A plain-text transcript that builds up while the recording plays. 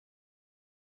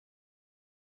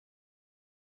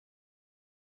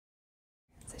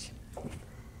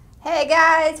Hey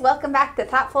guys, welcome back to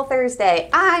Thoughtful Thursday.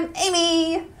 I'm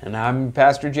Amy. And I'm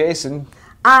Pastor Jason.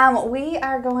 We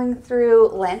are going through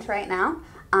Lent right now.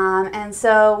 And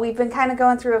so we've been kind of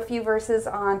going through a few verses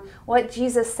on what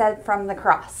Jesus said from the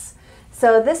cross.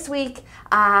 So this week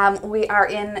we are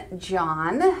in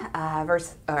John,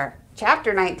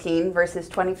 chapter 19, verses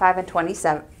 25 and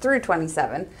 27 through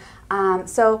 27.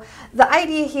 So the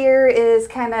idea here is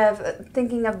kind of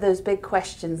thinking of those big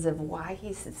questions of why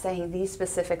he's saying these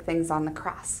specific things on the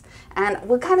cross. And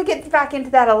we'll kind of get back into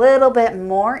that a little bit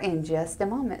more in just a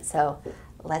moment. So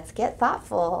let's get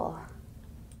thoughtful.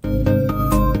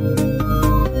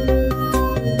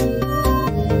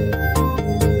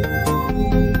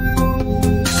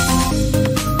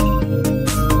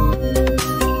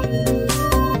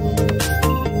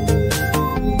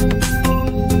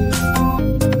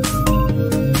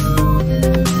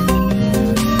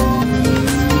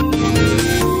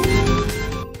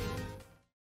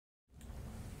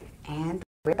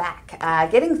 We're back,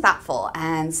 getting thoughtful,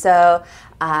 and so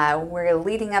we're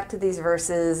leading up to these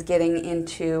verses, getting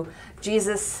into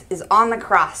Jesus is on the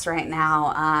cross right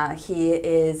now. He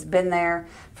has been there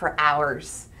for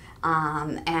hours,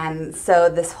 and so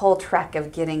this whole trek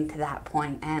of getting to that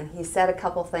point, and he said a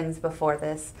couple things before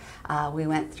this. We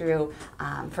went through,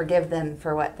 forgive them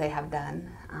for what they have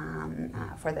done,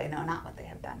 for they know not what they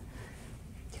have done.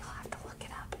 You'll have to look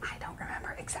it up. I don't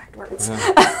remember exact words.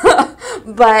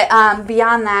 But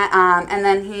beyond that, and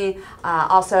then he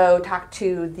also talked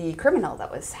to the criminal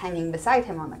that was hanging beside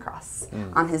him on the cross,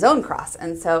 on his own cross.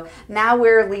 And so now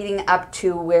we're leading up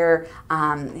to where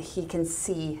he can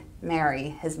see Mary,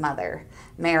 his mother,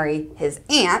 Mary, his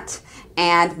aunt,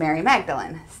 and Mary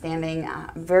Magdalene standing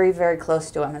very, very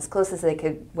close to him, as close as they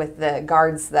could with the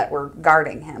guards that were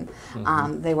guarding him.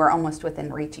 They were almost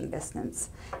within reaching distance.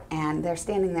 And they're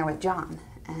standing there with John.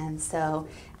 And so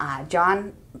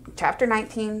John chapter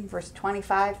 19, verse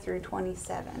 25 through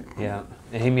 27. Yeah.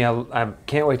 Amy, I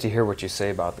can't wait to hear what you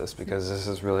say about this, because this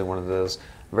is really one of those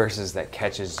verses that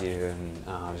catches you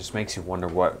and just makes you wonder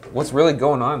what's really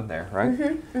going on there,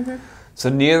 right? So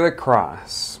near the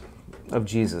cross of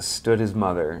Jesus stood his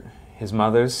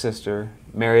mother's sister,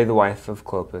 Mary the wife of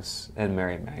Clopas, and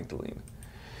Mary Magdalene.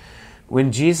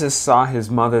 When Jesus saw his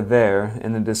mother there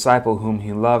and the disciple whom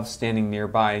he loved standing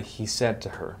nearby, he said to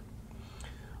her,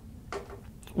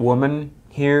 "Woman,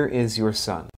 here is your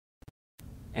son."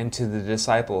 And to the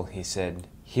disciple he said,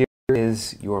 "Here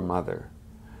is your mother."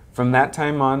 From that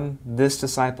time on, this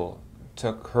disciple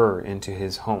took her into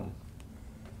his home.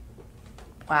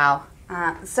 Wow.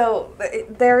 So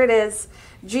there it is,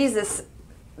 Jesus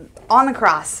on the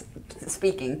cross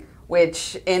speaking,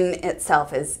 which in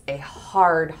itself is a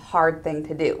hard thing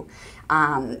to do.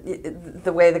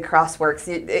 The way the cross works,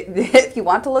 if you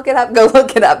want to look it up, go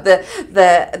look it up.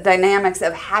 The dynamics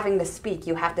of having to speak,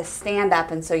 you have to stand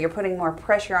up, and so you're putting more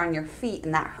pressure on your feet,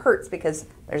 and that hurts because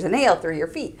there's a nail through your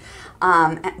feet.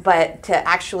 But to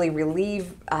actually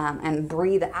relieve and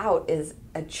breathe out is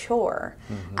a chore.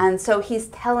 And so he's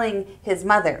telling his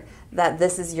mother that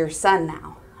this is your son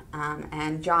now,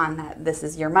 and John that this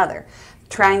is your mother,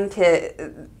 trying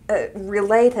to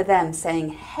relay to them,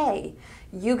 saying, hey,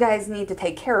 you guys need to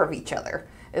take care of each other,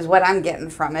 is what I'm getting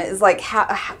from it. Is like,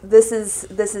 how this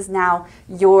is now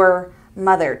your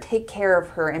mother. Take care of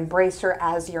her, embrace her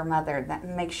as your mother,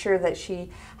 make sure that she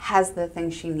has the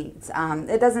things she needs.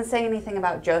 It doesn't say anything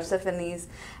about Joseph in these,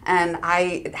 and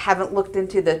I haven't looked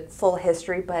into the full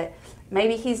history, but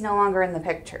maybe he's no longer in the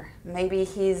picture. Maybe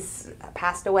he's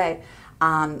passed away.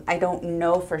 I don't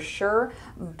know for sure,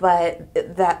 but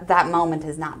that moment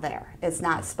is not there. It's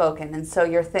not spoken. And so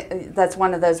that's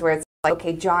one of those where it's like,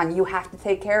 okay, John, you have to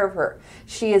take care of her.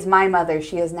 She is my mother.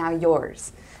 She is now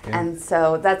yours. Yeah. And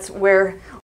so that's where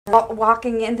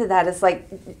walking into that is like,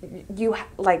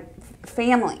 like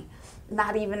family,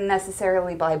 not even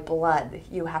necessarily by blood.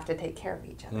 You have to take care of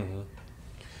each other.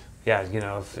 Yeah, you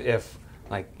know,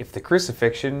 if the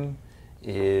crucifixion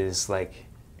is like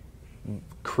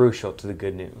crucial to the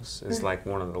good news, is like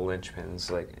one of the linchpins,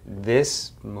 like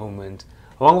this moment,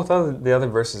 along with the other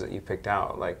verses that you picked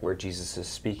out, like where Jesus is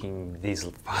speaking these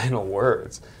final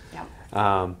words,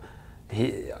 he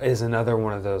is another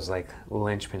one of those like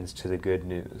linchpins to the good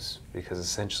news, because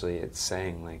essentially it's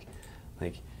saying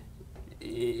like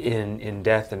in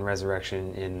death and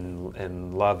resurrection,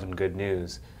 in love and good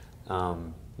news,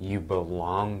 you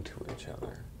belong to each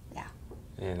other.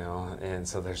 You know, and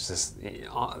so there's this,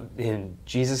 in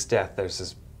Jesus' death, there's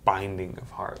this binding of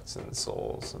hearts and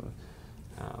souls, and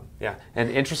and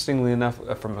interestingly enough,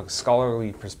 from a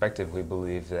scholarly perspective, we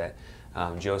believe that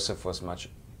Joseph was much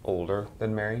older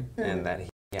than Mary, and that he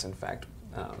has in fact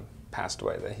passed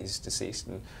away, that he's deceased.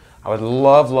 And I would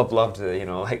love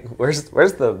to, like, where's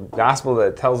the gospel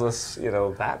that tells us,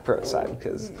 that side,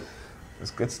 because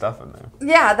there's good stuff in there.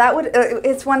 Yeah, that would.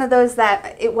 It's one of those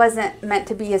that it wasn't meant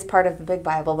to be as part of the big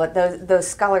Bible, but those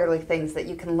scholarly things that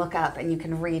you can look up and you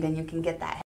can read and you can get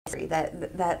that history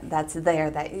that's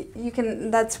there, that you can.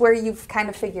 That's where you've kind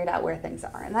of figured out where things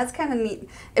are, and that's kind of neat.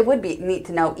 It would be neat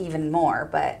to know even more,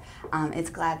 but it's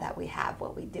glad that we have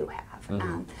what we do have.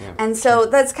 And so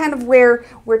that's kind of where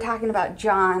we're talking about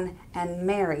John and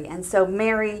Mary, and so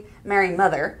Mary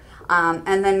mother.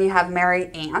 And then you have Mary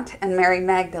Aunt and Mary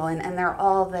Magdalene, and they're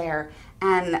all there.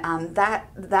 And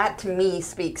that to me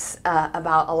speaks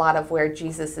about a lot of where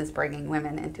Jesus is bringing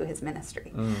women into his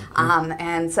ministry.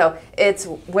 And so it's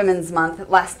Women's Month.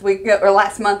 Last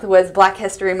month was Black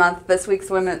History Month. This week's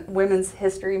Women's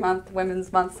History Month,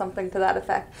 Women's Month, something to that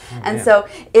effect. So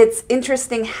it's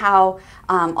interesting how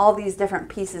all these different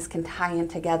pieces can tie in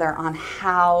together on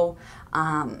how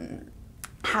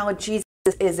Jesus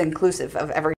is inclusive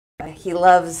of every. He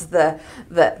loves the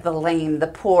lame, the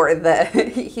poor.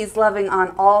 He's loving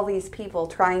on all these people,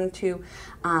 trying to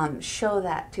show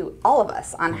that to all of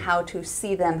us on how to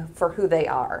see them for who they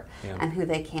are and who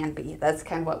they can be. That's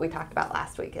kind of what we talked about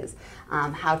last week, is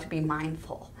how to be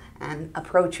mindful and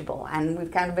approachable. And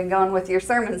we've kind of been going with your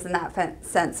sermons in that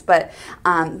sense. But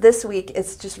this week,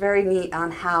 it's just very neat on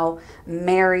how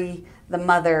Mary, the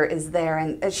mother, is there,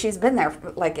 and she's been there.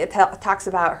 Like it talks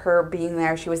about her being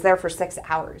there. She was there for 6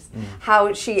 hours.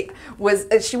 How she was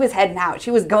heading out. She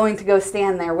was going to go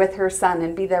stand there with her son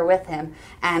and be there with him,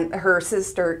 and her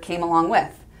sister came along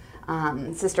with.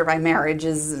 Sister by marriage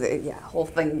is whole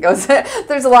thing goes.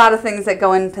 There's a lot of things that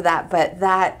go into that, but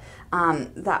that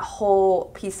whole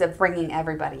piece of bringing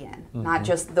everybody in, not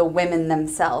just the women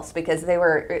themselves, because they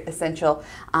were essential.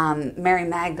 Mary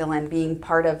Magdalene being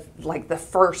part of like the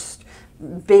first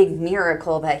big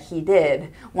miracle that he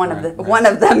did, one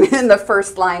of them in the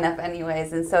first lineup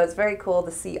anyways. And so it's very cool to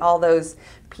see all those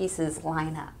pieces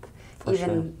line up.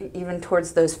 Even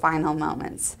towards those final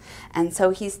moments. And so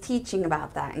he's teaching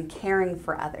about that and caring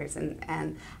for others,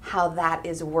 and how that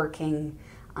is working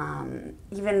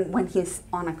even when he's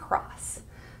on a cross.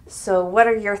 So what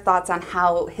are your thoughts on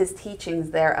how his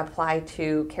teachings there apply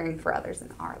to caring for others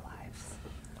in our lives?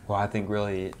 Well, I think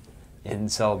really in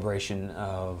celebration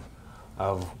of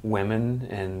women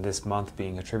and this month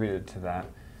being attributed to that,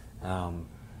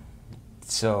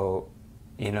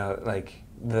 like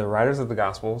the writers of the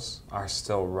Gospels are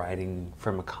still writing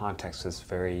from a context that's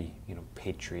very,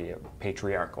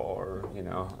 patriarchal, or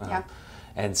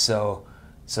and so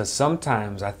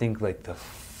sometimes I think like the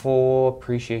full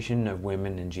appreciation of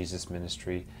women in Jesus'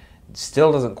 ministry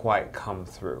still doesn't quite come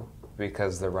through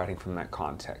because they're writing from that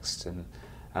context. And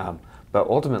but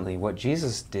ultimately, what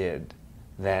Jesus did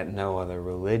that no other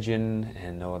religion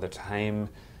and no other time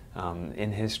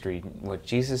in history, what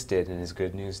Jesus did and his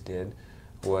good news did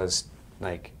was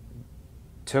like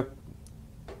took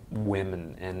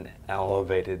women and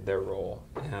elevated their role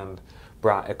and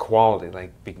brought equality,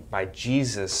 like by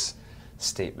Jesus'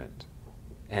 statement.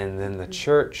 And then the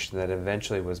church that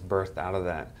eventually was birthed out of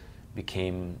that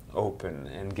became open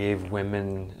and gave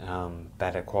women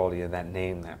that equality, that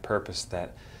name, that purpose,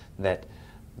 that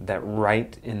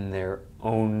right in their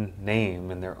own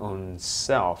name and their own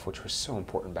self, which was so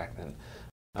important back then.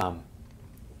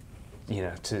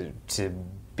 To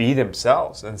be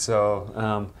themselves. And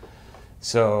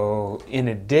so in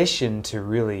addition to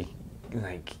really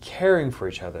like caring for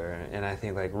each other, and I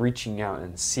think like reaching out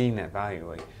and seeing that value,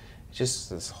 like it's just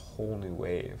this whole new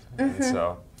wave. And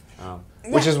so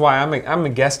which is why I'm a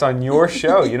guest on your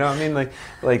show, you know what I mean?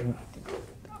 Like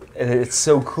it's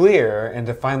so clear, and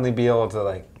to finally be able to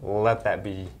like let that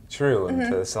be true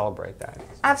and to celebrate that.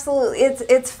 Absolutely.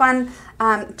 It's fun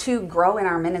to grow in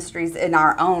our ministries in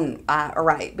our own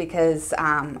right, because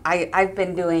I've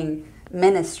been doing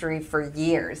ministry for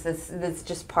years. That's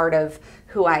just part of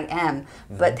who I am.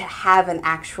 But to have an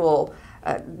actual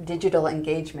digital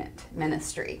engagement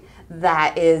ministry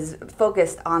that is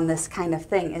focused on this kind of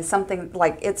thing is something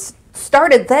like it's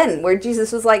started then, where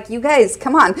Jesus was like, you guys,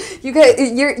 come on, you guys,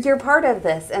 you're part of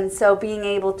this. And so being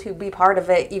able to be part of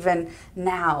it even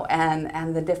now,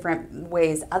 and the different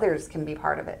ways others can be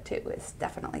part of it too, is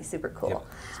definitely super cool. Yep,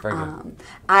 it's very good.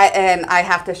 I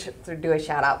have to do a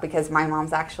shout out because my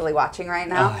mom's actually watching right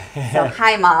now. So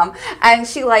hi, Mom. And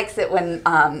she likes it when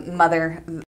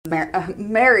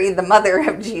Mary, the mother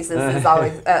of Jesus, is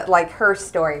always like her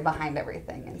story behind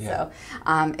everything. And so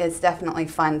it's definitely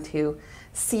fun to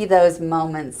see those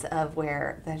moments of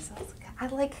where there's, I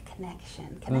like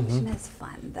connection. Connection is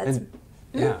fun. That's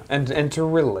and to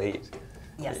relate.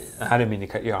 Yes. I didn't mean to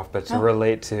cut you off, but to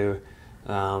relate to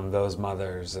those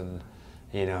mothers, and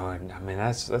and I mean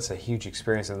that's a huge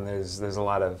experience, and there's a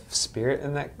lot of spirit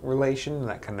in that relation,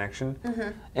 that connection,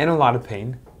 and a lot of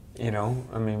pain.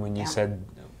 I mean, when you said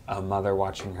a mother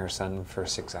watching her son for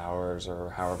 6 hours or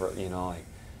however, like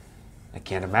I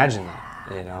can't imagine that.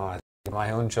 I think of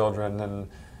my own children and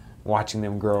watching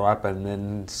them grow up and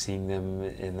then seeing them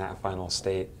in that final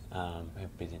state,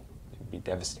 it'd be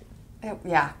devastating.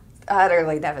 Yeah,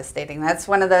 utterly devastating. That's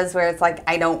one of those where it's like,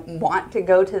 I don't want to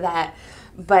go to that,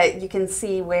 but you can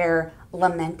see where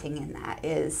lamenting in that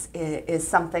is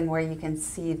something where you can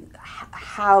see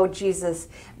how Jesus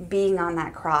being on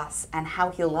that cross and how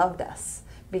he loved us,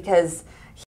 because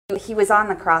he was on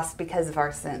the cross because of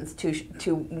our sins.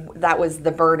 That was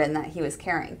the burden that he was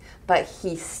carrying, but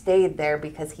he stayed there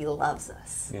because he loves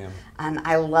us. Yeah. And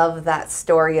I love that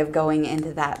story of going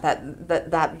into that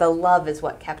the love is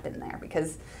what kept him there,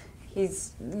 because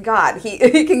he's God. He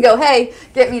can go, hey,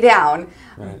 get me down.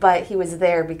 Right. But he was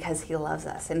there because he loves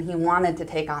us, and he wanted to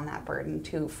take on that burden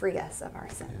to free us of our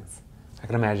sins. Yeah. I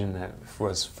can imagine that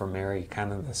was for Mary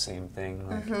kind of the same thing.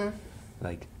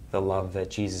 Like the love that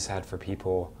Jesus had for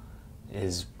people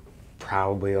is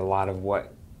probably a lot of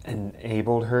what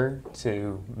enabled her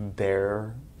to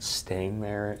bear staying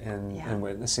there and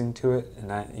witnessing to it. And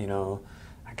I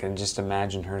can just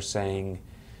imagine her saying,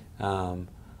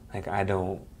 like, I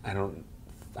don't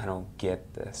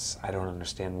get this. I don't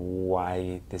understand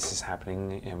why this is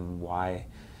happening and why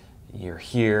you're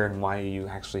here and why you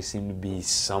actually seem to be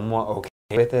somewhat okay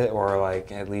with it, or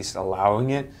like at least allowing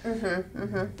it.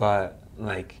 But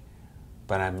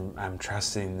I'm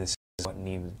trusting this is what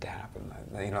needed to happen.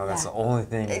 That's the only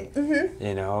thing.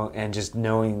 And just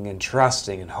knowing and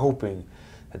trusting and hoping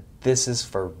that this is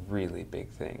for really big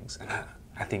things. And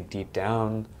I think deep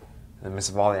down, in the midst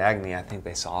of all the agony, I think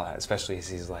they saw that, especially as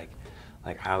he's like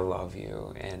I love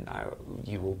you and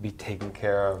you will be taken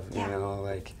care of.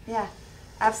 Yeah.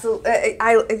 Absolutely.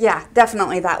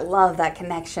 Definitely that love, that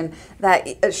connection,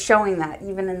 that showing that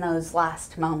even in those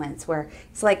last moments where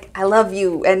it's like, I love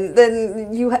you, and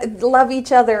then you love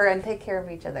each other and take care of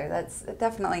each other. That's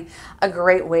definitely a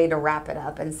great way to wrap it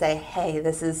up and say, hey,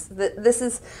 this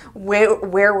is where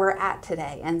we're at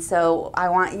today. And so I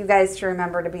want you guys to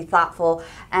remember to be thoughtful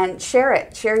and share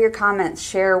it. Share your comments.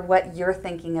 Share what you're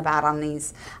thinking about on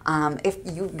these. If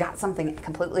you got something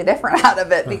completely different out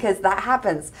of it, because that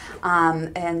happens.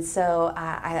 And so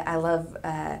I love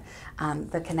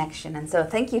the connection. And so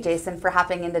thank you, Jason, for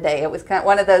hopping in today. It was kind of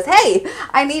one of those, hey,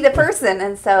 I need a person.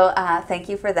 And so thank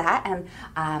you for that. And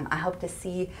I hope to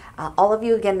see all of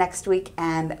you again next week.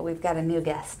 And we've got a new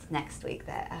guest next week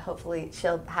that hopefully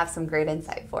she'll have some great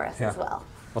insight for us as well.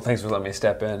 Well, thanks for letting me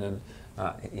step in. And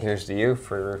here's to you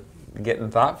for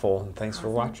getting thoughtful. And thanks for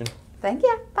watching. Thank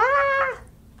you. Bye.